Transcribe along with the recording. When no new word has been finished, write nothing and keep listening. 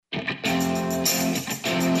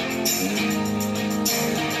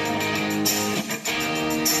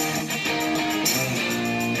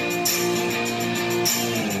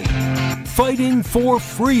fighting for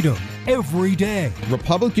freedom every day.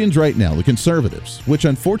 Republicans right now, the conservatives, which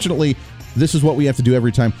unfortunately, this is what we have to do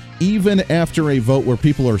every time, even after a vote where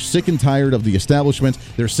people are sick and tired of the establishment,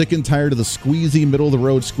 they're sick and tired of the squeezy,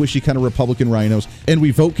 middle-of-the-road, squishy kind of Republican rhinos, and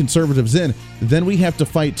we vote conservatives in, then we have to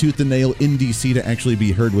fight tooth and nail in D.C. to actually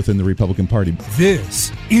be heard within the Republican Party.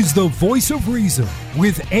 This is the Voice of Reason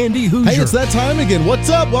with Andy Hoosier. Hey, it's that time again. What's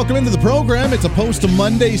up? Welcome into the program. It's a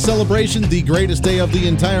post-Monday celebration, the greatest day of the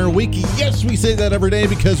entire week. Yes, we say that every day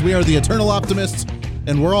because we are the eternal optimists,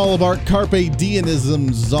 and we're all about carpe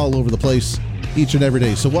diemisms all over the place each and every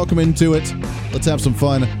day. So welcome into it. Let's have some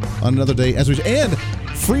fun on another day. And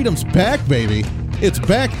freedom's back, baby. It's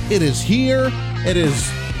back. It is here. It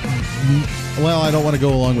is, well, I don't want to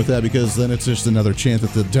go along with that because then it's just another chant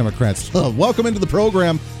that the Democrats love. Welcome into the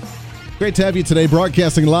program. Great to have you today,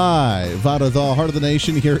 broadcasting live out of the heart of the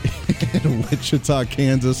nation here in Wichita,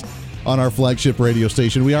 Kansas, on our flagship radio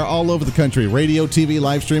station. We are all over the country, radio, TV,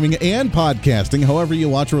 live streaming, and podcasting. However you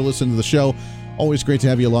watch or listen to the show, always great to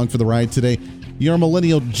have you along for the ride today. Your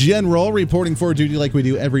Millennial General reporting for duty like we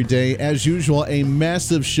do every day. As usual, a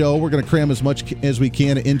massive show. We're going to cram as much as we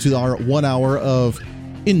can into our 1 hour of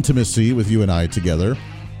intimacy with you and I together,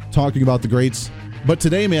 talking about the greats. But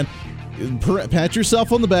today, man, pat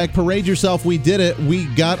yourself on the back, parade yourself. We did it. We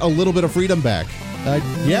got a little bit of freedom back.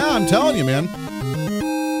 Yeah, I'm telling you, man.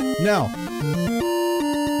 Now,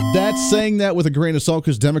 that's saying that with a grain of salt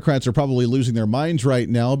because Democrats are probably losing their minds right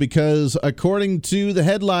now because according to the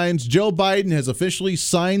headlines, Joe Biden has officially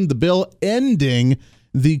signed the bill ending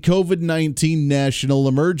the COVID-19 national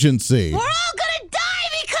emergency. We're all going to die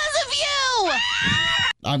because of you!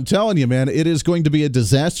 I'm telling you, man, it is going to be a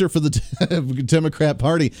disaster for the Democrat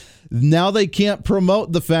Party. Now they can't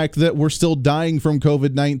promote the fact that we're still dying from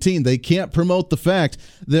COVID-19. They can't promote the fact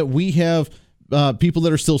that we have people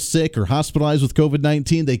that are still sick or hospitalized with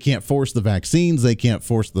COVID-19. They can't force the vaccines. They can't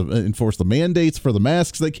enforce the mandates for the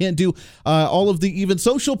masks. They can't do all of the even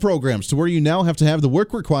social programs to where you now have to have the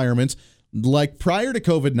work requirements like prior to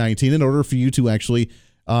COVID-19 in order for you to actually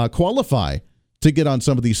qualify to get on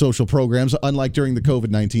some of these social programs, unlike during the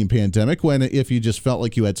COVID-19 pandemic, when if you just felt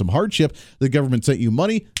like you had some hardship, the government sent you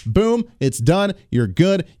money, boom, it's done, you're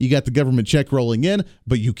good, you got the government check rolling in,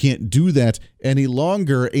 but you can't do that any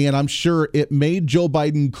longer, and I'm sure it made Joe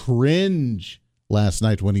Biden cringe last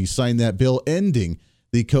night when he signed that bill ending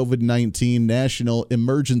the COVID-19 National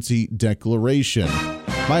Emergency Declaration.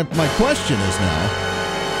 My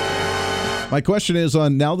question is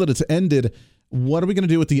on now that it's ended, what are we going to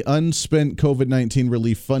do with the unspent COVID-19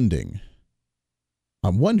 relief funding?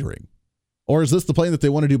 I'm wondering. Or is this the plan that they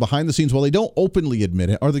want to do behind the scenes while they don't openly admit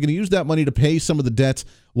it? Are they going to use that money to pay some of the debts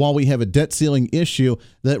while we have a debt ceiling issue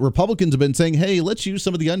that Republicans have been saying, hey, let's use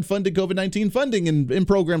some of the unfunded COVID-19 funding in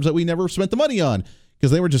programs that we never spent the money on?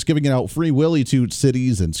 Because they were just giving it out free willy to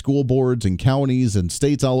cities and school boards and counties and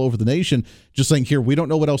states all over the nation, just saying, here, we don't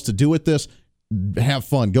know what else to do with this. Have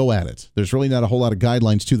fun. Go at it. There's really not a whole lot of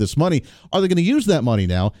guidelines to this money. Are they going to use that money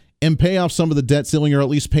now and pay off some of the debt ceiling or at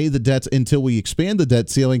least pay the debts until we expand the debt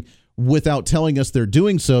ceiling without telling us they're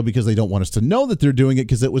doing so because they don't want us to know that they're doing it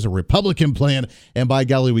because it was a Republican plan, and by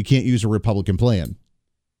golly, we can't use a Republican plan.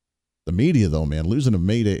 The media, though, man, losing a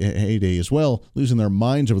heyday as well, losing their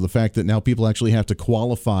minds over the fact that now people actually have to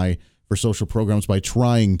qualify for social programs by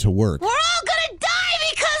trying to work. We're all going to die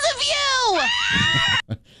because of you!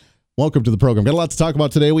 Welcome to the program. Got a lot to talk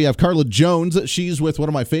about today. We have Karla Jones. She's with one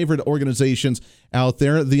of my favorite organizations out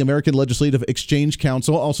there, the American Legislative Exchange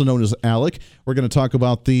Council, also known as ALEC. We're going to talk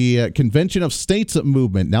about the Convention of States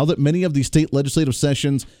movement. Now that many of the state legislative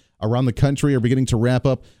sessions around the country are beginning to wrap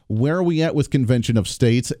up, where are we at with Convention of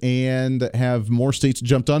States, and have more states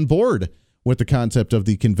jumped on board with the concept of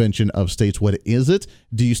the Convention of States? What is it?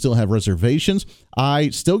 Do you still have reservations? I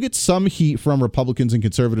still get some heat from Republicans and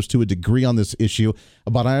conservatives to a degree on this issue,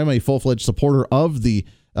 but I am a full-fledged supporter of the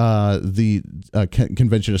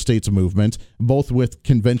Convention of States movement, both with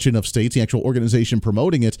Convention of States, the actual organization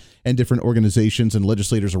promoting it, and different organizations and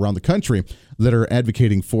legislators around the country that are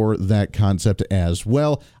advocating for that concept as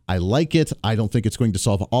well. I like it. I don't think it's going to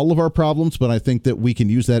solve all of our problems, but I think that we can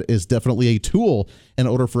use that as definitely a tool in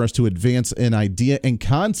order for us to advance an idea and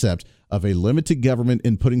concept of a limited government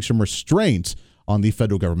and putting some restraints on the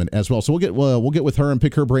federal government as well. So we'll get with her and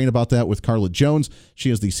pick her brain about that with Karla Jones. She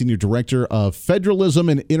is the Senior Director of Federalism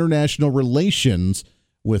and International Relations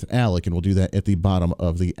with ALEC, and we'll do that at the bottom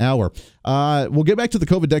of the hour. We'll get back to the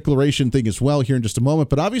COVID declaration thing as well here in just a moment,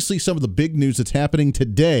 but obviously some of the big news that's happening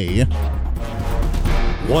today.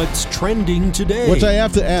 What's trending today? Which I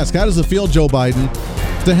have to ask, how does it feel, Joe Biden?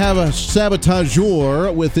 to have a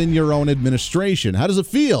saboteur within your own administration. How does it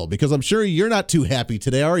feel? Because I'm sure you're not too happy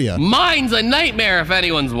today, are you? Mine's a nightmare, if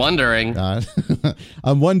anyone's wondering.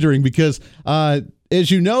 I'm wondering because,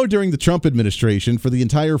 as you know, during the Trump administration, for the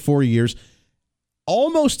entire 4 years,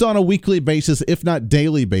 almost on a weekly basis, if not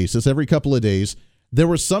daily basis, every couple of days, there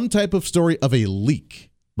was some type of story of a leak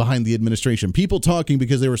behind the administration. People talking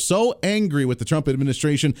because they were so angry with the Trump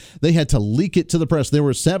administration, they had to leak it to the press. There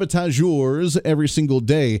were sabotageurs every single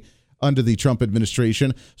day under the Trump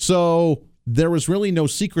administration. So there was really no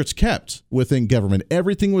secrets kept within government.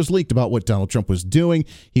 Everything was leaked about what Donald Trump was doing.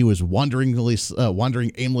 He was wandering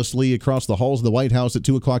aimlessly across the halls of the White House at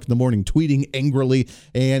 2 o'clock in the morning, tweeting angrily,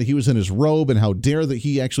 and he was in his robe, and how dare that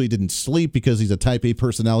he actually didn't sleep because he's a type A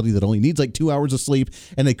personality that only needs like 2 hours of sleep,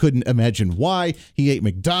 and they couldn't imagine why. He ate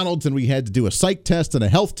McDonald's, and we had to do a psych test and a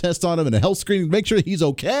health test on him and a health screening to make sure he's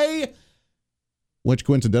okay, which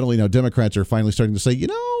coincidentally now Democrats are finally starting to say,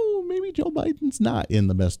 maybe Joe Biden's not in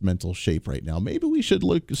the best mental shape right now. Maybe we should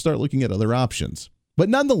start looking at other options. But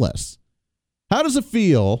nonetheless, how does it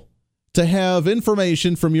feel to have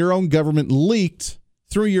information from your own government leaked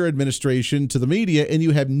through your administration to the media and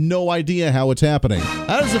you have no idea how it's happening?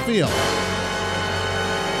 How does it feel?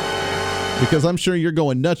 Because I'm sure you're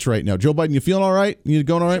going nuts right now. Joe Biden, you feeling all right? You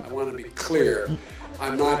going all right? I want to be clear.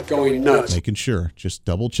 I'm not going nuts. Making sure. Just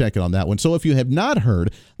double checking on that one. So if you have not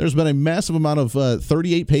heard, there's been a massive amount of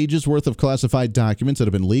 38 pages worth of classified documents that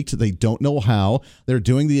have been leaked. They don't know how. They're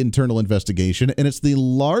doing the internal investigation, and it's the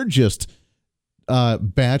largest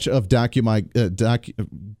batch of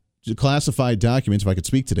classified documents, if I could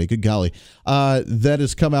speak today, good golly, that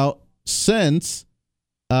has come out since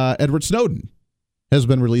Edward Snowden has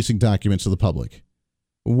been releasing documents to the public.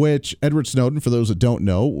 Which Edward Snowden, for those that don't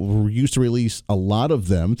know, used to release a lot of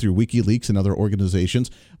them through WikiLeaks and other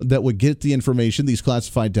organizations that would get the information, these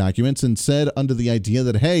classified documents, and said under the idea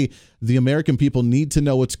that, hey, the American people need to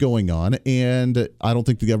know what's going on, and I don't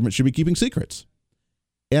think the government should be keeping secrets.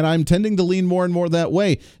 And I'm tending to lean more and more that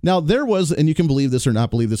way. Now, there was, and you can believe this or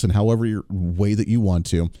not believe this in however way that you want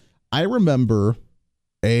to, I remember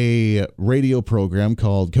a radio program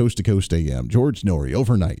called Coast to Coast AM, George Norrie,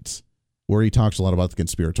 overnights, where he talks a lot about the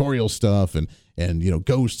conspiratorial stuff and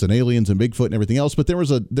ghosts and aliens and Bigfoot and everything else. But there was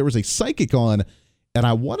a psychic on, and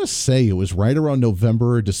I want to say it was right around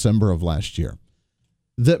November or December of last year,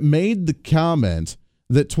 that made the comment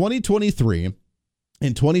that 2023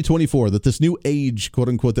 and 2024, that this new age, quote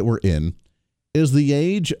unquote, that we're in, is the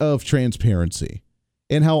age of transparency,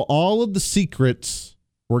 and how all of the secrets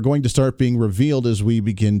were going to start being revealed as we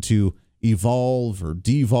begin to evolve or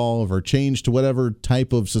devolve or change to whatever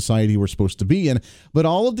type of society we're supposed to be in. But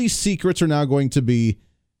all of these secrets are now going to be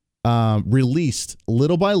released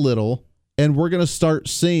little by little, and we're going to start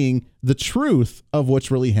seeing the truth of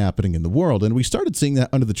what's really happening in the world. And we started seeing that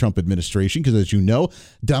under the Trump administration because, as you know,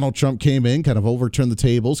 Donald Trump came in, kind of overturned the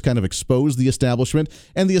tables, kind of exposed the establishment,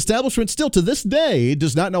 and the establishment still to this day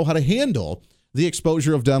does not know how to handle the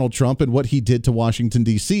exposure of Donald Trump and what he did to Washington,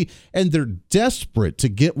 D.C., and they're desperate to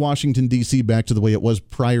get Washington, D.C. back to the way it was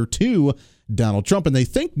prior to Donald Trump, and they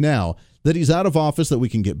think now that he's out of office that we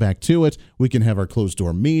can get back to it. We can have our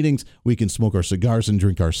closed-door meetings. We can smoke our cigars and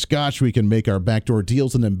drink our scotch. We can make our backdoor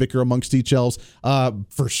deals and then bicker amongst each else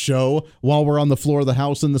for show while we're on the floor of the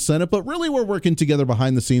House and the Senate, but really we're working together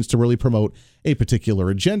behind the scenes to really promote a particular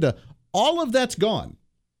agenda. All of that's gone.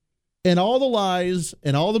 And all the lies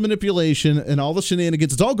and all the manipulation and all the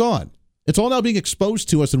shenanigans, it's all gone. It's all now being exposed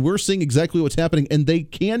to us, and we're seeing exactly what's happening. And they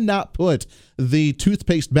cannot put the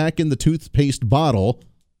toothpaste back in the toothpaste bottle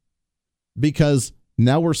because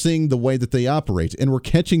now we're seeing the way that they operate, and we're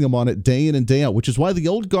catching them on it day in and day out, which is why the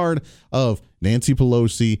old guard of Nancy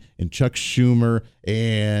Pelosi and Chuck Schumer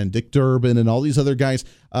and Dick Durbin and all these other guys,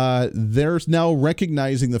 they're now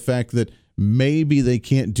recognizing the fact that maybe they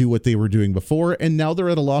can't do what they were doing before, and now they're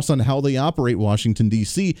at a loss on how they operate Washington,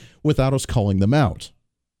 D.C. without us calling them out.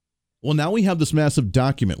 Well, now we have this massive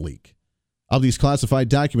document leak of these classified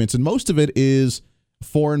documents, and most of it is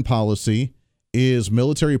foreign policy, is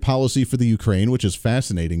military policy for the Ukraine, which is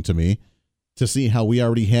fascinating to me to see how we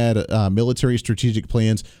already had military strategic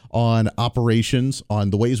plans on operations, on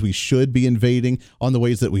the ways we should be invading, on the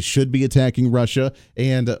ways that we should be attacking Russia.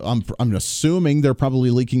 And I'm assuming they're probably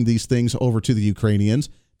leaking these things over to the Ukrainians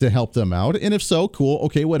to help them out. And if so, cool,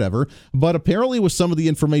 okay, whatever. But apparently with some of the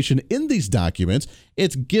information in these documents,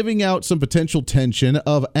 it's giving out some potential tension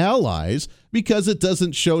of allies because it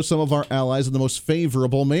doesn't show some of our allies in the most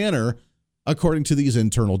favorable manner according to these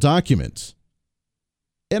internal documents.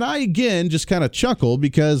 And I, again, just kind of chuckle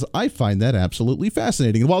because I find that absolutely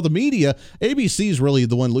fascinating. And while the media, ABC is really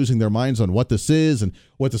the one losing their minds on what this is and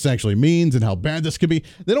what this actually means and how bad this could be,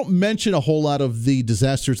 they don't mention a whole lot of the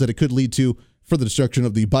disasters that it could lead to for the destruction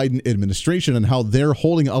of the Biden administration and how they're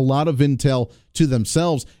holding a lot of intel to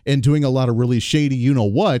themselves and doing a lot of really shady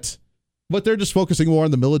you-know-what. But they're just focusing more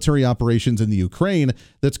on the military operations in the Ukraine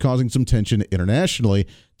that's causing some tension internationally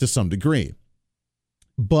to some degree.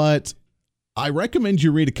 But I recommend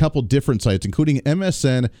you read a couple different sites, including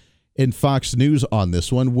MSN and Fox News on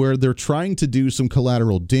this one, where they're trying to do some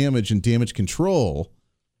collateral damage and damage control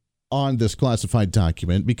on this classified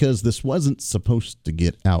document because this wasn't supposed to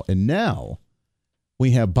get out. And now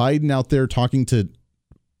we have Biden out there talking to,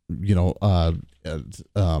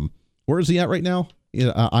 where is he at right now?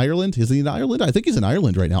 Ireland? Is he in Ireland? I think he's in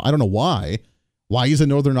Ireland right now. I don't know why. Why he's in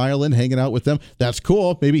Northern Ireland hanging out with them. That's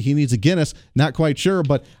cool. Maybe he needs a Guinness. Not quite sure.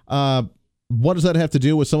 But what does that have to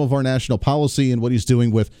do with some of our national policy and what he's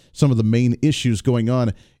doing with some of the main issues going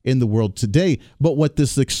on in the world today? But what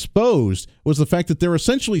this exposed was the fact that they're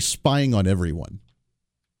essentially spying on everyone.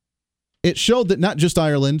 It showed that not just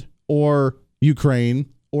Ireland or Ukraine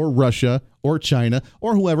or Russia or China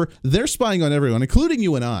or whoever, they're spying on everyone, including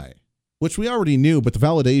you and I, which we already knew. But the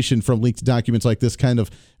validation from leaked documents like this kind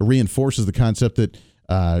of reinforces the concept that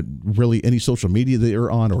really any social media that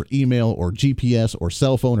you're on or email or GPS or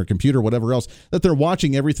cell phone or computer, whatever else, that they're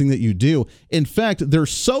watching everything that you do. In fact, they're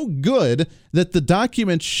so good that the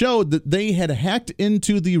documents showed that they had hacked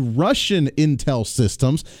into the Russian intel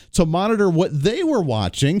systems to monitor what they were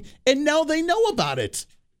watching, and now they know about it.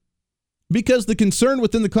 Because the concern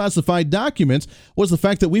within the classified documents was the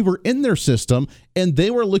fact that we were in their system and they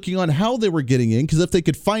were looking on how they were getting in, because if they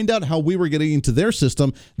could find out how we were getting into their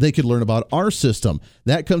system, they could learn about our system.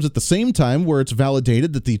 That comes at the same time where it's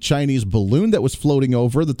validated that the Chinese balloon that was floating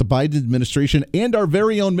over, that the Biden administration and our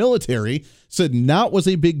very own military said not was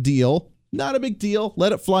a big deal. Not a big deal.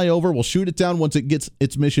 Let it fly over. We'll shoot it down once it gets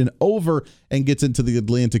its mission over and gets into the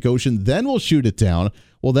Atlantic Ocean. Then we'll shoot it down.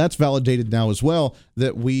 Well, that's validated now as well,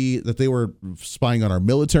 that they were spying on our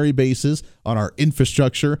military bases, on our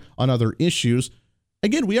infrastructure, on other issues.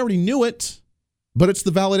 Again, we already knew it, but it's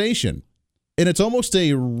the validation. And it's almost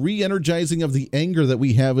a re-energizing of the anger that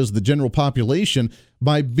we have as the general population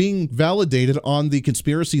by being validated on the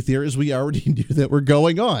conspiracy theories we already knew that were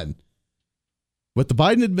going on. With the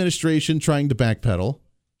Biden administration trying to backpedal,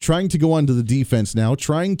 trying to go onto the defense now,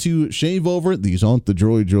 trying to shave over, these aren't the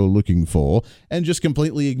droids you're looking for, and just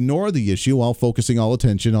completely ignore the issue while focusing all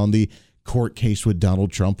attention on the court case with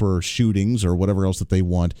Donald Trump or shootings or whatever else that they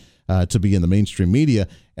want to be in the mainstream media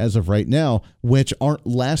as of right now, which aren't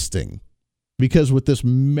lasting. Because with this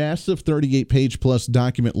massive 38-page plus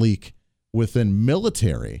document leak within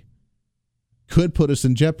military could put us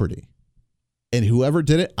in jeopardy. And whoever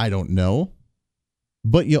did it, I don't know.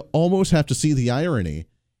 But you almost have to see the irony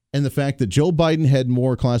in the fact that Joe Biden had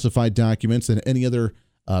more classified documents than any other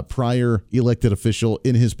prior elected official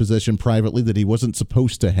in his position privately that he wasn't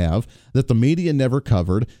supposed to have, that the media never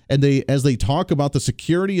covered. And as they talk about the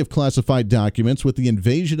security of classified documents with the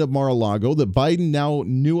invasion of Mar-a-Lago that Biden now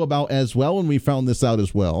knew about as well, and we found this out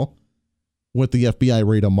as well with the FBI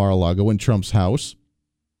raid on Mar-a-Lago in Trump's house,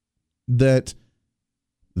 that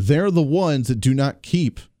they're the ones that do not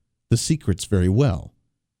keep the secrets very well.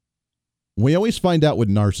 We always find out with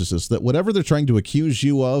narcissists that whatever they're trying to accuse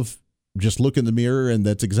you of, just look in the mirror and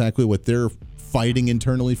that's exactly what they're fighting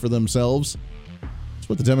internally for themselves. That's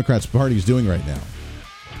what the Democrats Party is doing right now.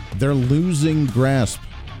 They're losing grasp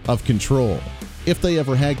of control, if they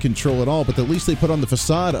ever had control at all, but at least they put on the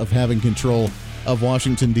facade of having control of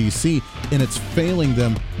Washington, D.C., and it's failing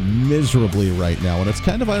them miserably right now, and it's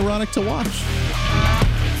kind of ironic to watch.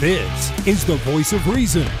 This is the Voice of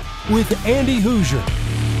Reason with Andy Hoosier.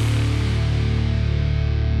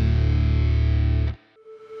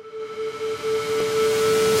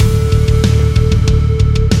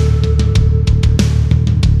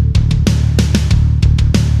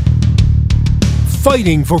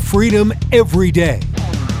 Fighting for freedom every day.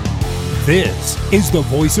 This is the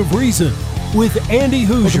Voice of Reason with Andy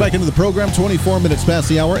Hoosier. Welcome back into the program, 24 minutes past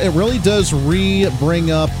the hour. It really does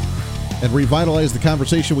bring up and revitalize the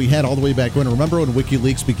conversation we had all the way back when. Remember when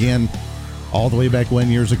WikiLeaks began all the way back when,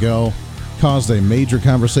 years ago? Caused a major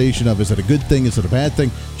conversation of, is it a good thing? Is it a bad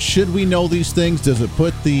thing? Should we know these things? Does it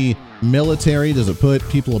put the military, does it put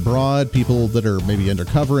people abroad, people that are maybe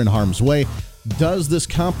undercover in harm's way? Does this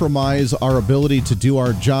compromise our ability to do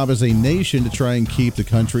our job as a nation to try and keep the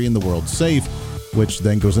country and the world safe? Which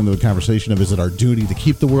then goes into the conversation of, is it our duty to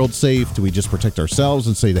keep the world safe? Do we just protect ourselves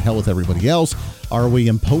and say to hell with everybody else? Are we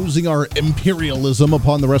imposing our imperialism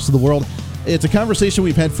upon the rest of the world? It's a conversation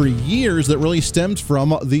we've had for years that really stems from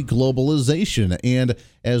the globalization. And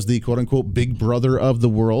as the quote-unquote big brother of the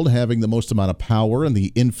world, having the most amount of power and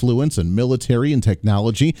the influence and military and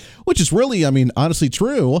technology, which is really, honestly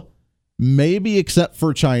true, maybe except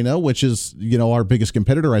for China, which is, our biggest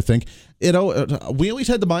competitor, I think. We always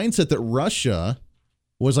had the mindset that Russia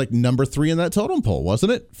was like number 3 in that totem pole,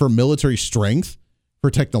 wasn't it? For military strength, for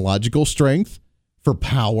technological strength, for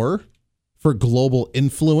power, for global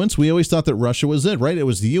influence. We always thought that Russia was it, right? It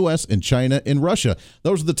was the U.S. and China and Russia.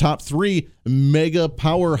 Those are the top 3 mega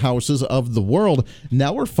powerhouses of the world.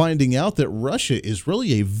 Now we're finding out that Russia is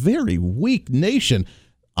really a very weak nation,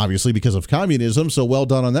 obviously because of communism. So well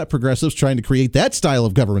done on that, progressives trying to create that style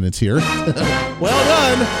of governance here.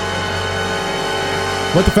 Well done.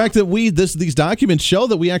 But the fact that these documents show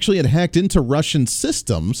that we actually had hacked into Russian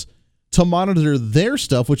systems to monitor their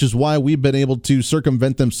stuff, which is why we've been able to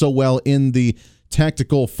circumvent them so well in the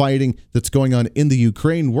tactical fighting that's going on in the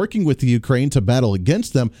Ukraine, working with the Ukraine to battle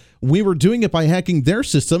against them. We were doing it by hacking their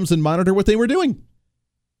systems and monitor what they were doing.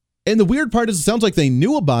 And the weird part is it sounds like they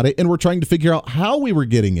knew about it and were trying to figure out how we were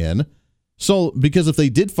getting in. So, because if they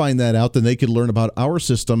did find that out, then they could learn about our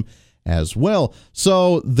system as well.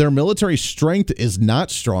 So their military strength is not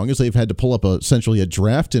strong, as they've had to pull up essentially a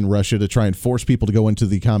draft in Russia to try and force people to go into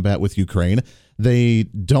the combat with Ukraine. They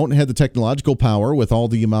don't have the technological power with all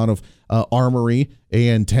the amount of armory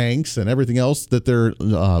and tanks and everything else that they're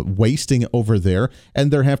wasting over there. And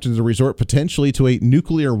they're having to resort potentially to a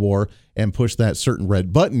nuclear war and push that certain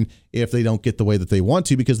red button if they don't get the way that they want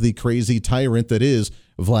to, because of the crazy tyrant that is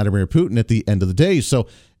Vladimir Putin at the end of the day. So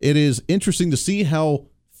it is interesting to see how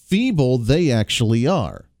feeble they actually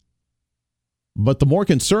are. But the more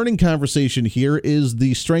concerning conversation here is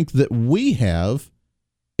the strength that we have,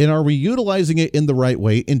 and are we utilizing it in the right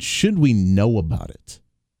way, and should we know about it?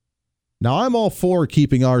 Now, I'm all for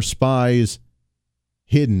keeping our spies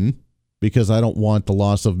hidden because I don't want the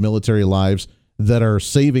loss of military lives that are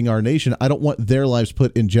saving our nation. I don't want their lives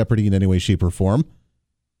put in jeopardy in any way, shape, or form.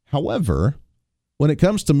 However, when it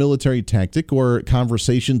comes to military tactic or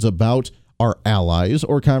conversations about our allies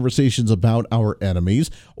or conversations about our enemies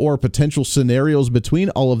or potential scenarios between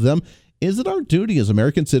all of them, is it our duty as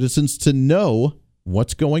American citizens to know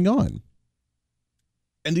what's going on?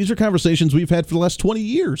 And these are conversations we've had for the last 20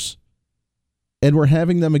 years. And we're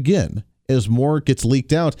having them again as more gets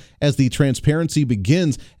leaked out, as the transparency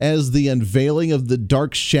begins, as the unveiling of the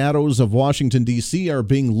dark shadows of Washington, D.C. are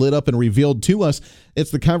being lit up and revealed to us.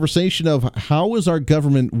 It's the conversation of how is our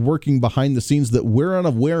government working behind the scenes that we're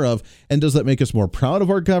unaware of, and does that make us more proud of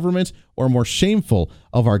our government or more shameful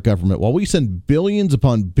of our government? While we send billions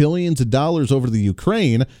upon billions of dollars over to the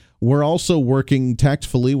Ukraine, we're also working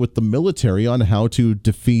tactfully with the military on how to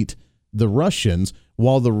defeat the Russians,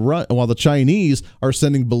 while the Chinese are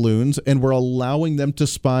sending balloons, and we're allowing them to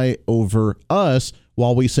spy over us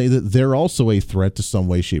while we say that they're also a threat to some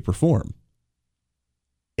way, shape, or form.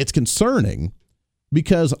 It's concerning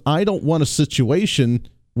because I don't want a situation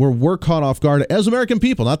where we're caught off guard as American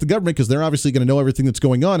people, not the government, because they're obviously going to know everything that's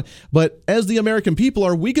going on. But as the American people,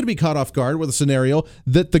 are we going to be caught off guard with a scenario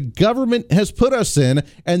that the government has put us in,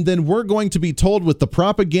 and then we're going to be told with the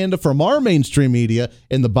propaganda from our mainstream media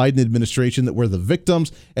in the Biden administration that we're the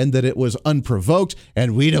victims and that it was unprovoked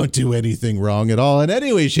and we don't do anything wrong at all in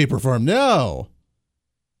any way, shape, or form? No.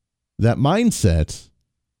 That mindset,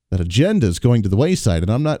 that agenda is going to the wayside. And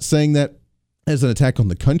I'm not saying that as an attack on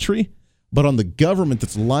the country, but on the government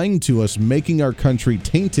that's lying to us, making our country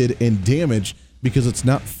tainted and damaged because it's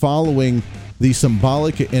not following the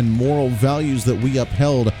symbolic and moral values that we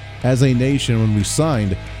upheld as a nation when we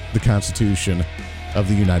signed the Constitution of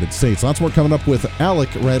the United States. Lots more coming up with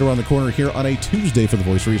ALEC right around the corner here on a Tuesday for The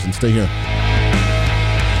Voice of Reason. Stay here.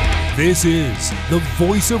 This is The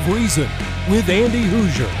Voice of Reason with Andy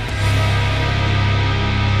Hoosier.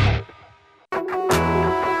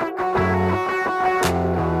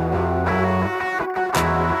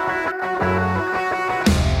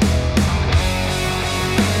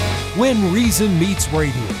 When Reason meets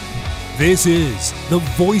radio. This is The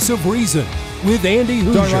Voice of Reason with Andy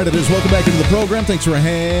Hoosier. Darn right it is. Welcome back into the program. Thanks for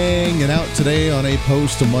hanging out today on a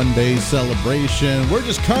post-Monday celebration. We're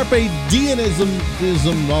just carpe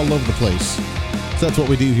diemism all over the place. So that's what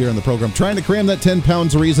we do here on the program. Trying to cram that 10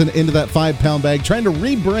 pounds of reason into that 5-pound bag. Trying to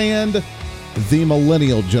rebrand the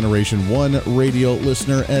millennial generation, one radio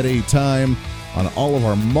listener at a time, on all of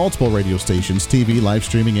our multiple radio stations, TV, live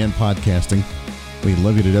streaming, and podcasting. We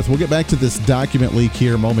love you to death. We'll get back to this document leak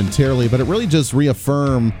here momentarily, but it really just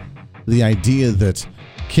reaffirmed the idea that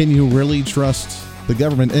can you really trust the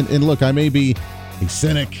government? And look, I may be a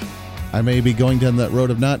cynic, I may be going down that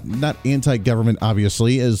road of not anti-government,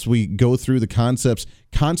 obviously, as we go through the concepts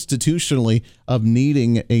constitutionally of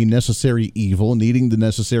needing a necessary evil, needing the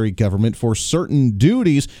necessary government for certain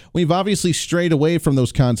duties. We've obviously strayed away from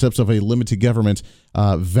those concepts of a limited government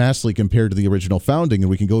vastly compared to the original founding, and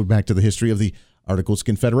we can go back to the history of the Articles of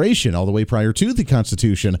Confederation all the way prior to the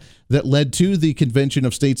Constitution that led to the Convention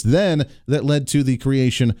of States then, that led to the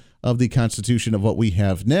creation of the Constitution of what we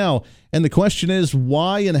have now. And the question is,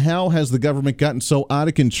 why and how has the government gotten so out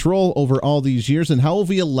of control over all these years, and how have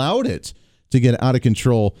we allowed it to get out of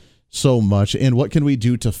control so much? And what can we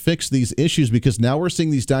do to fix these issues? Because now we're seeing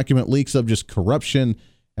these document leaks of just corruption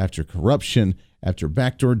after corruption after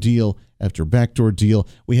backdoor deal after backdoor deal.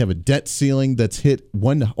 We have a debt ceiling that's hit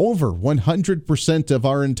over 100% of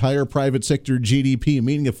our entire private sector GDP,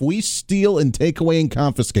 meaning if we steal and take away and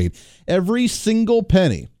confiscate every single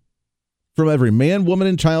penny from every man, woman,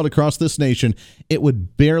 and child across this nation, it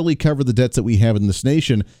would barely cover the debts that we have in this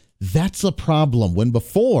nation. That's a problem. When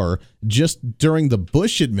before, just during the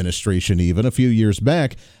Bush administration, even a few years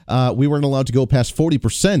back, we weren't allowed to go past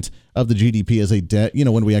 40% of the GDP as a debt,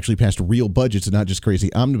 when we actually passed real budgets and not just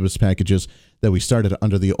crazy omnibus packages that we started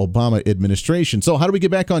under the Obama administration. So how do we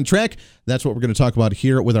get back on track? That's what we're going to talk about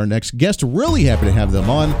here with our next guest. Really happy to have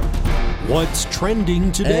them on. What's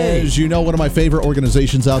trending today? As you know, one of my favorite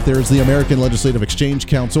organizations out there is the American Legislative Exchange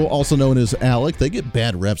Council, also known as ALEC. They get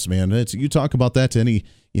bad reps, man. You talk about that to any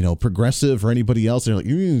progressive or anybody else, they're like,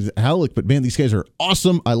 ALEC, but man, these guys are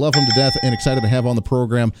awesome. I love them to death and excited to have on the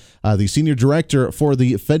program the Senior Director for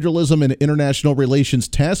the Federalism and International Relations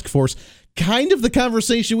Task Force. Kind of the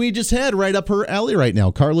conversation we just had right up her alley right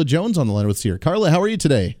now. Karla Jones on the line with us here. Karla, how are you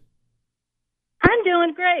today? I'm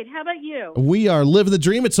doing great. How about you? We are living the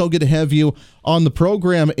dream. It's so good to have you on the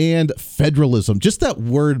program. And federalism, just that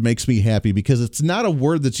word makes me happy because it's not a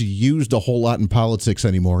word that's used a whole lot in politics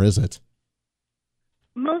anymore, is it?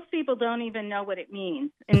 Most people don't even know what it means.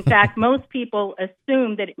 In fact, most people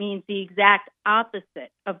assume that it means the exact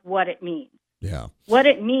opposite of what it means. Yeah. What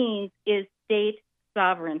it means is state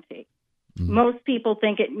sovereignty. Most people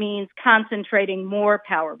think it means concentrating more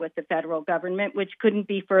power with the federal government, which couldn't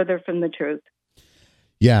be further from the truth.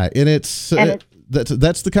 Yeah, and it's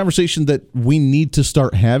that's the conversation that we need to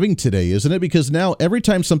start having today, isn't it? Because now every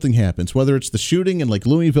time something happens, whether it's the shooting in like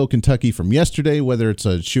Louisville, Kentucky from yesterday, whether it's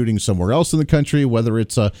a shooting somewhere else in the country, whether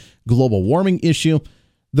it's a global warming issue,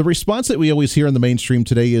 the response that we always hear in the mainstream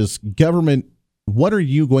today is, government, what are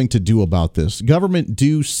you going to do about this? Government,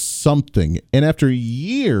 do something. And after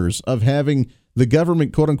years of having the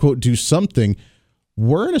government, quote unquote, do something,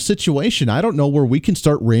 we're in a situation, I don't know, where we can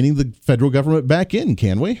start reining the federal government back in,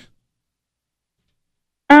 can we?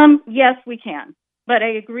 Yes, we can. But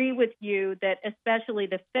I agree with you that especially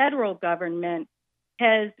the federal government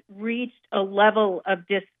has reached a level of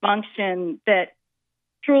dysfunction that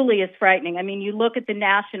truly is frightening. I mean, you look at the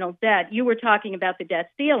national debt. You were talking about the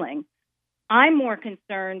debt ceiling. I'm more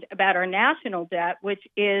concerned about our national debt, which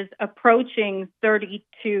is approaching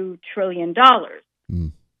 $32 trillion.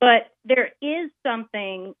 But there is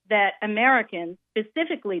something that Americans,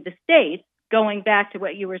 specifically the states, going back to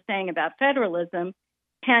what you were saying about federalism,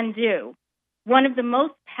 can do. One of the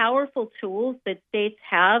most powerful tools that states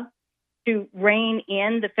have to rein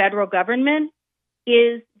in the federal government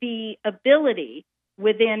is the ability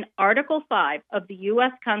within Article 5 of the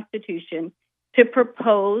U.S. Constitution to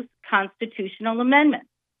propose constitutional amendments.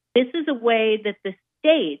 This is a way that the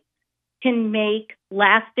states can make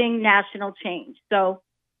lasting national change. So,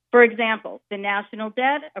 for example, the national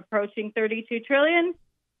debt approaching $32 trillion.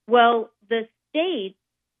 Well, the states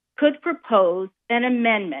could propose an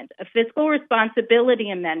amendment, a fiscal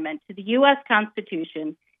responsibility amendment to the U.S.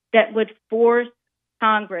 Constitution that would force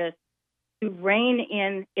Congress to rein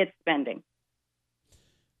in its spending.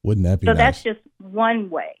 Wouldn't that be so nice? That's just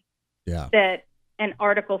one way Yeah. that an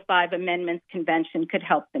Article 5 Amendments Convention could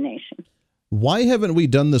help the nation. Why haven't we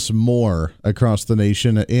done this more across the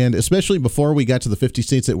nation, and especially before we got to the 50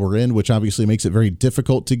 states that we're in, which obviously makes it very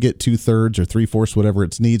difficult to get 2/3 or 3/4, whatever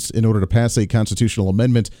it needs in order to pass a constitutional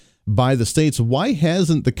amendment by the states? Why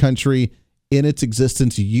hasn't the country in its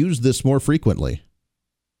existence used this more frequently?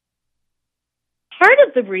 Part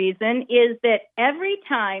of the reason is that every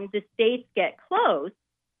time the states get close,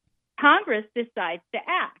 Congress decides to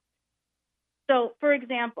act. So, for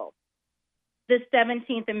example, the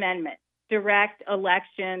 17th Amendment, direct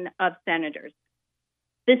election of senators.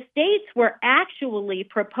 The states were actually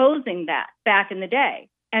proposing that back in the day.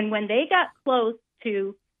 And when they got close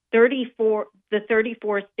to the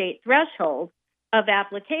 34 state threshold of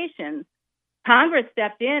applications, Congress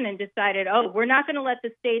stepped in and decided, we're not going to let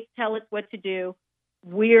the states tell us what to do.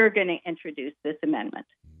 We're going to introduce this amendment.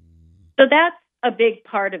 So that's a big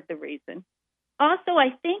part of the reason. Also, I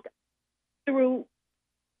think through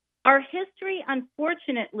our history,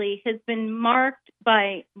 unfortunately, has been marked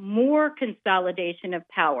by more consolidation of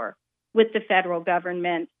power with the federal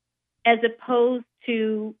government as opposed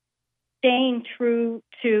to staying true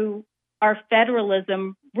to our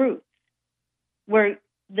federalism roots, where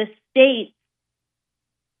the states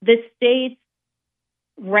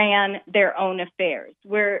ran their own affairs,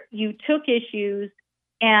 where you took issues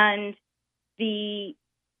and the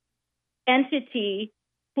entity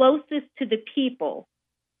closest to the people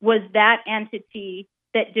was that entity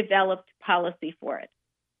that developed policy for it.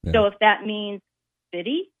 Yeah. So if that means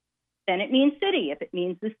city, then it means city. If it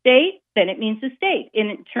means the state, then it means the state.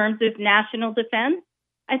 In terms of national defense,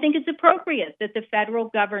 I think it's appropriate that the federal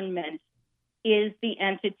government is the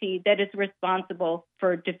entity that is responsible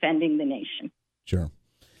for defending the nation. Sure.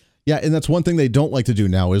 Yeah, and that's one thing they don't like to do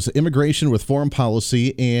now is immigration with foreign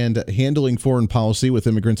policy and handling foreign policy with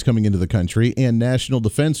immigrants coming into the country, and national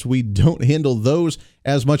defense. We don't handle those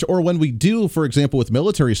as much, or when we do, for example, with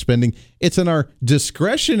military spending, it's in our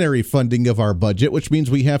discretionary funding of our budget, which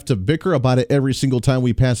means we have to bicker about it every single time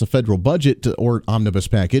we pass a federal budget or omnibus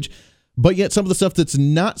package. But yet some of the stuff that's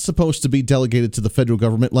not supposed to be delegated to the federal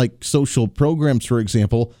government, like social programs, for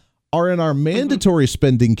example, are in our mandatory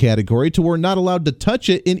spending category to we're not allowed to touch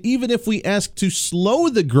it. And even if we ask to slow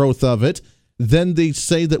the growth of it, then they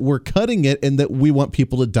say that we're cutting it and that we want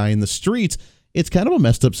people to die in the streets. It's kind of a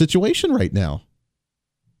messed up situation right now.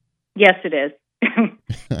 Yes, it is.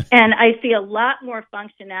 And I see a lot more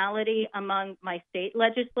functionality among my state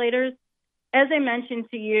legislators. As I mentioned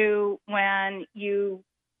to you when you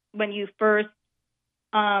first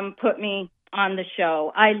put me on the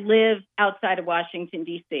show, I live outside of Washington,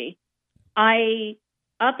 D.C.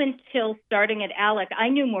 Up until starting at ALEC, I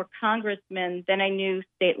knew more congressmen than I knew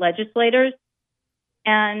state legislators.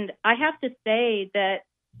 And I have to say that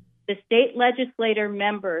the state legislator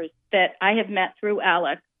members that I have met through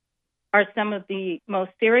ALEC are some of the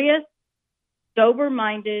most serious,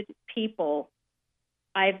 sober-minded people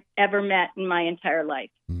I've ever met in my entire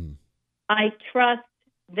life. Mm. I trust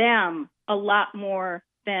them a lot more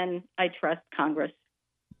than I trust Congress.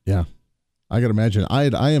 Yeah. I got to imagine.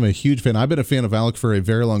 I am a huge fan. I've been a fan of ALEC for a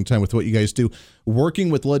very long time with what you guys do, working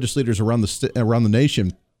with legislators around the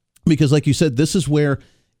nation, because like you said, this is where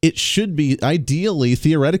it should be, ideally,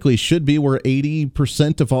 theoretically, should be where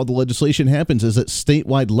 80% of all the legislation happens is at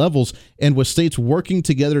statewide levels. And with states working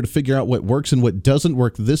together to figure out what works and what doesn't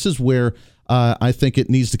work, this is where I think it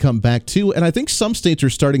needs to come back to. And I think some states are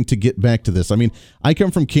starting to get back to this. I mean, I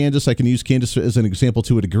come from Kansas. I can use Kansas as an example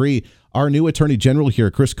to a degree. Our new attorney general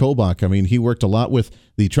here, Chris Kobach, I mean, he worked a lot with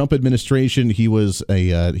the Trump administration. He was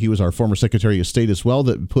our former Secretary of State as well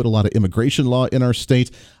that put a lot of immigration law in our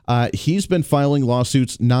state. He's been filing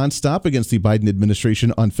lawsuits nonstop against the Biden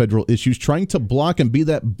administration on federal issues, trying to block and be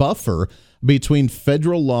that buffer between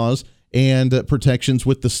federal laws and protections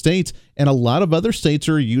with the states. And a lot of other states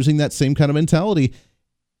are using that same kind of mentality.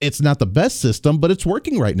 It's not the best system, but it's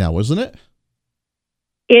working right now, isn't it?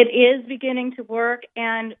 It is beginning to work.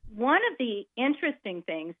 And one of the interesting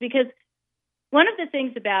things, because one of the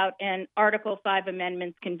things about an Article 5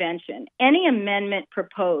 Amendments Convention, any amendment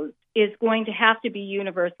proposed is going to have to be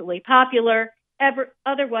universally popular.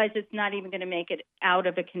 Otherwise, it's not even going to make it out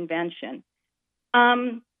of a convention.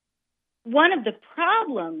 One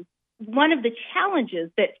of the challenges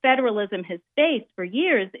that federalism has faced for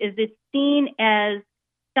years is it's seen as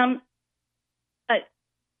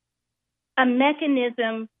a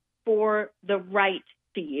mechanism for the right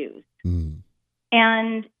to use. Mm.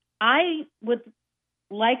 And I would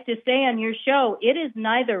like to say on your show, it is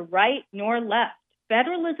neither right nor left.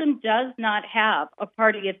 Federalism does not have a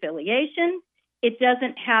party affiliation. It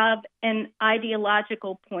doesn't have an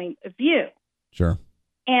ideological point of view. Sure.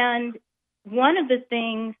 And one of the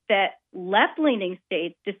things that left-leaning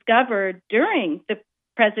states discovered during the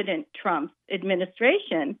President Trump's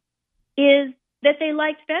administration is that they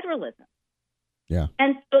liked federalism. Yeah.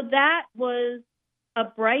 And so that was a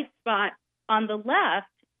bright spot on the left,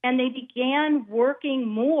 and they began working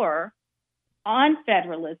more on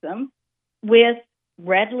federalism with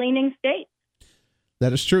red-leaning states.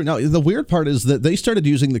 That is true. Now, the weird part is that they started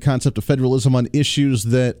using the concept of federalism on issues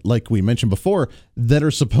that, like we mentioned before, that are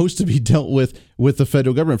supposed to be dealt with the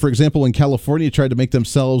federal government. For example, when California tried to make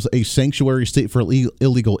themselves a sanctuary state for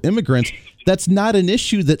illegal immigrants, that's not an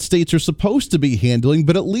issue that states are supposed to be handling,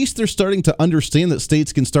 but at least they're starting to understand that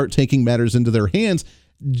states can start taking matters into their hands.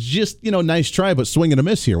 Just, nice try, but swing and a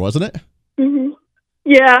miss here, wasn't it? Mm-hmm.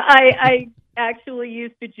 Yeah, I actually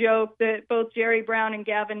used to joke that both Jerry Brown and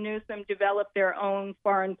Gavin Newsom developed their own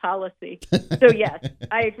foreign policy. So, yes,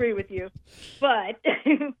 I agree with you. But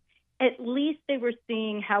at least they were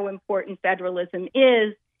seeing how important federalism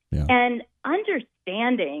is and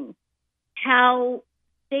understanding how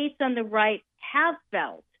states on the right have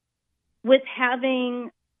felt with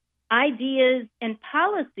having ideas and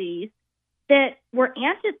policies that were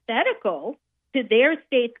antithetical to their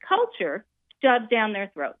state's culture shoved down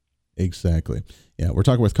their throats. Exactly. Yeah, we're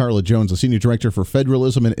talking with Karla Jones, the Senior Director for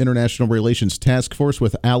Federalism and International Relations Task Force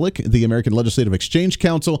with ALEC, the American Legislative Exchange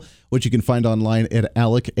Council, which you can find online at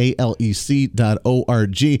ALEC, ALEC.org.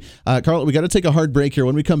 Karla, we got to take a hard break here.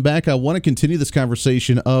 When we come back, I want to continue this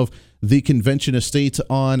conversation of the Convention of States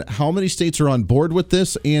on how many states are on board with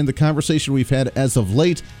this and the conversation we've had as of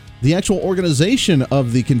late. The actual organization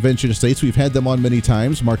of the Convention of States, we've had them on many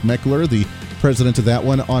times. Mark Meckler, the president of that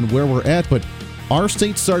one, on where we're at. But are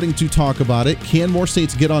states starting to talk about it? Can more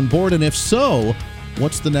states get on board? And if so,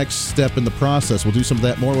 what's the next step in the process? We'll do some of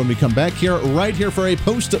that more when we come back here, right here for a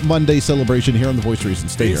post-Monday celebration here on The Voice of Reason.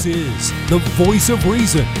 Stay here. This is The Voice of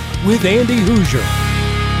Reason with Andy Hoosier.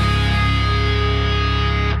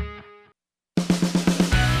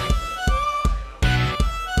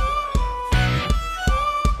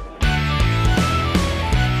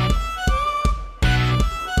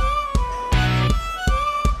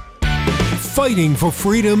 Fighting for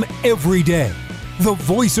freedom every day. The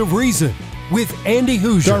Voice of Reason with Andy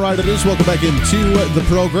Hoosier. All right, it is. Welcome back into the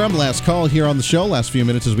program. Last call here on the show. Last few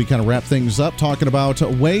minutes as we kind of wrap things up, talking about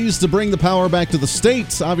ways to bring the power back to the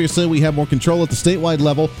states. Obviously, we have more control at the statewide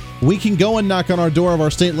level. We can go and knock on our door of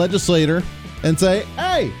our state legislator and say,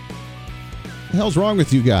 hey, what the hell's wrong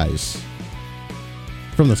with you guys?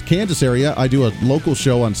 From the Kansas area, I do a local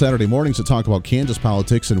show on Saturday mornings to talk about Kansas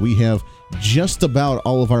politics, and we have just about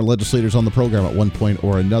all of our legislators on the program at one point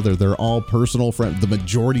or another. They're all personal friends, the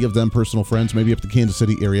majority of them personal friends, maybe up the Kansas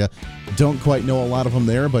City area. Don't quite know a lot of them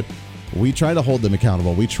there, but we try to hold them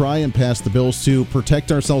accountable. We try and pass the bills to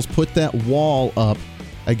protect ourselves, put that wall up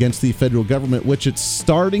against the federal government, which it's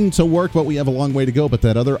starting to work, but we have a long way to go. But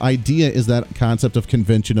that other idea is that concept of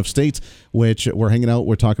Convention of States, which we're hanging out.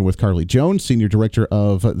 We're talking with Karla Jones, Senior Director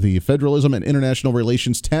of the Federalism and International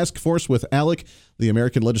Relations Task Force with ALEC, the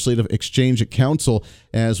American Legislative Exchange Council,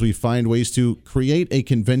 as we find ways to create a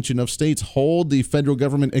Convention of States, hold the federal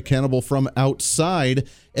government accountable from outside.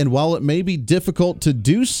 And while it may be difficult to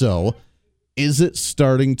do so, is it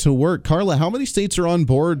starting to work? Karla, how many states are on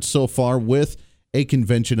board so far with a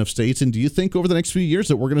Convention of States? And do you think over the next few years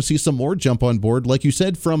that we're going to see some more jump on board, like you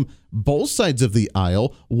said, from both sides of the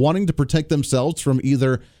aisle, wanting to protect themselves from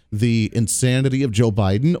either the insanity of Joe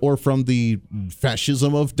Biden or from the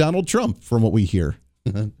fascism of Donald Trump, from what we hear?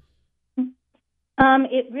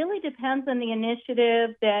 It really depends on the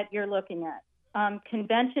initiative that you're looking at.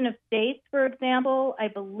 Convention of States, for example, I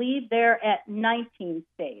believe they're at 19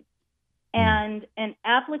 states. And an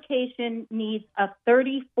application needs a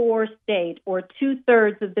 34-state or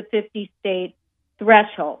 2/3 of the 50-state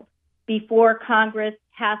threshold before Congress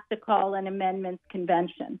has to call an amendments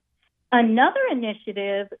convention. Another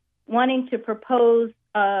initiative wanting to propose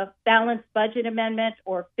a balanced budget amendment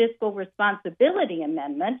or fiscal responsibility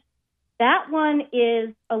amendment, that one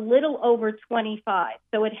is a little over 25.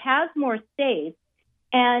 So it has more states.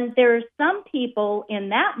 And there are some people in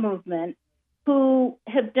that movement who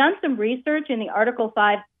have done some research in the Article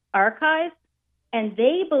 5 archives, and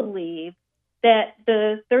they believe that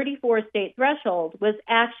the 34-state threshold was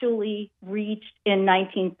actually reached in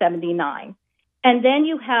 1979. And then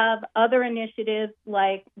you have other initiatives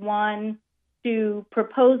like one to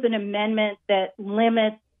propose an amendment that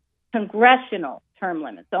limits congressional term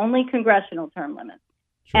limits, only congressional term limits.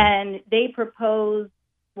 Sure. And they propose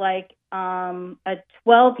like a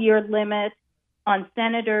 12-year limit on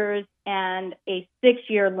senators and a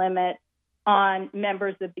 6-year limit on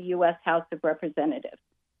members of the U.S. House of Representatives.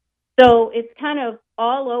 So it's kind of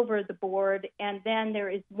all over the board. And then there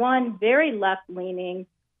is one very left-leaning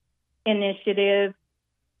initiative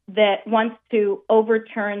that wants to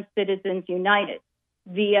overturn Citizens United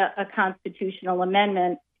via a constitutional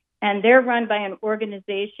amendment. And they're run by an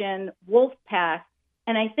organization, Wolfpack,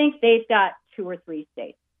 and I think they've got 2 or 3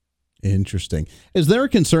 states. Interesting. Is there a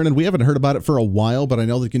concern, and we haven't heard about it for a while, but I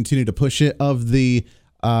know they continue to push it, of the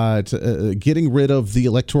getting rid of the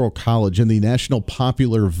Electoral College and the national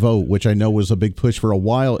popular vote, which I know was a big push for a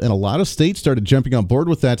while, and a lot of states started jumping on board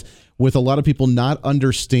with that, with a lot of people not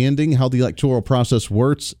understanding how the electoral process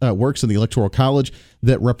works in the Electoral College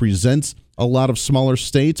that represents a lot of smaller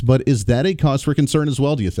states. But is that a cause for concern as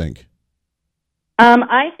well, do you think?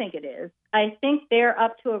 I think it is. I think they're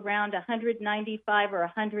up to around 195 or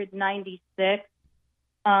 196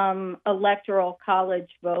 electoral college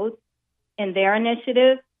votes in their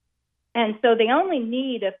initiative. And so they only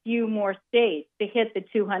need a few more states to hit the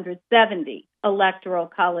 270 electoral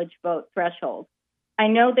college vote threshold. I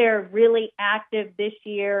know they're really active this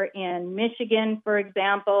year in Michigan, for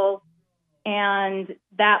example, and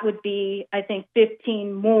that would be, I think,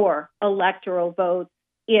 15 more electoral votes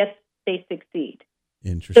if they succeed.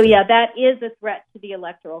 Interesting. So, yeah, that is a threat to the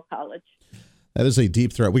Electoral College. That is a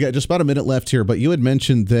deep threat. We got just about a minute left here, but you had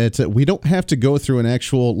mentioned that we don't have to go through an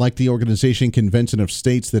actual, like the organization convention of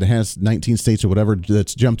states that has 19 states or whatever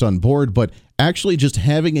that's jumped on board, but actually just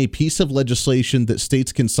having a piece of legislation that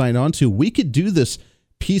states can sign on to. We could do this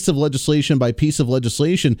piece of legislation by piece of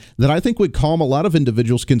legislation that I think would calm a lot of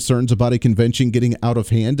individuals' concerns about a convention getting out of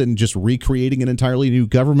hand and just recreating an entirely new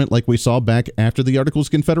government like we saw back after the Articles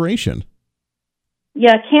of Confederation.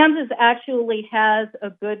 Yeah, Kansas actually has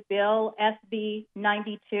a good bill, SB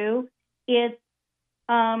 92. It's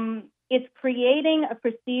creating a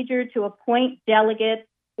procedure to appoint delegates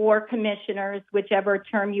or commissioners, whichever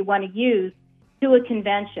term you want to use, to a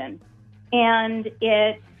convention, and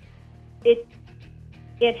it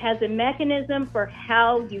has a mechanism for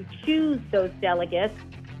how you choose those delegates.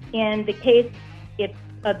 In the case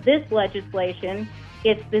of this legislation,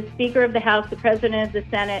 it's the Speaker of the House, the President of the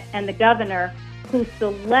Senate, and the Governor who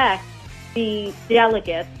select the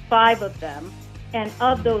delegates, 5 of them. And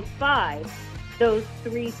of those 5, those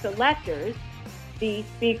 3 selectors, the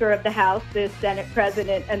Speaker of the House, the Senate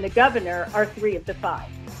President, and the Governor, are 3 of the 5.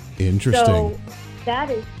 Interesting. So that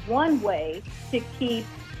is one way to keep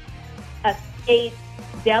a state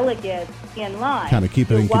delegate in line. Kind of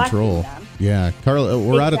keep it in control. Yeah, Karla,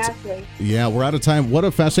 we're out of time. What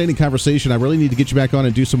a fascinating conversation. I really need to get you back on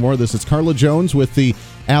and do some more of this. It's Karla Jones with the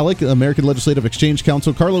ALEC, American Legislative Exchange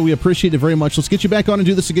Council. Karla, we appreciate it very much. Let's get you back on and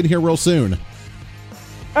do this again here real soon.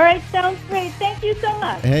 All right, sounds great. Thank you so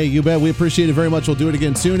much. Hey, you bet. We appreciate it very much. We'll do it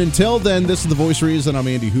again soon. Until then, this is The Voice of Reason. I'm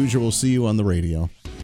Andy Hoosier. We'll see you on the radio.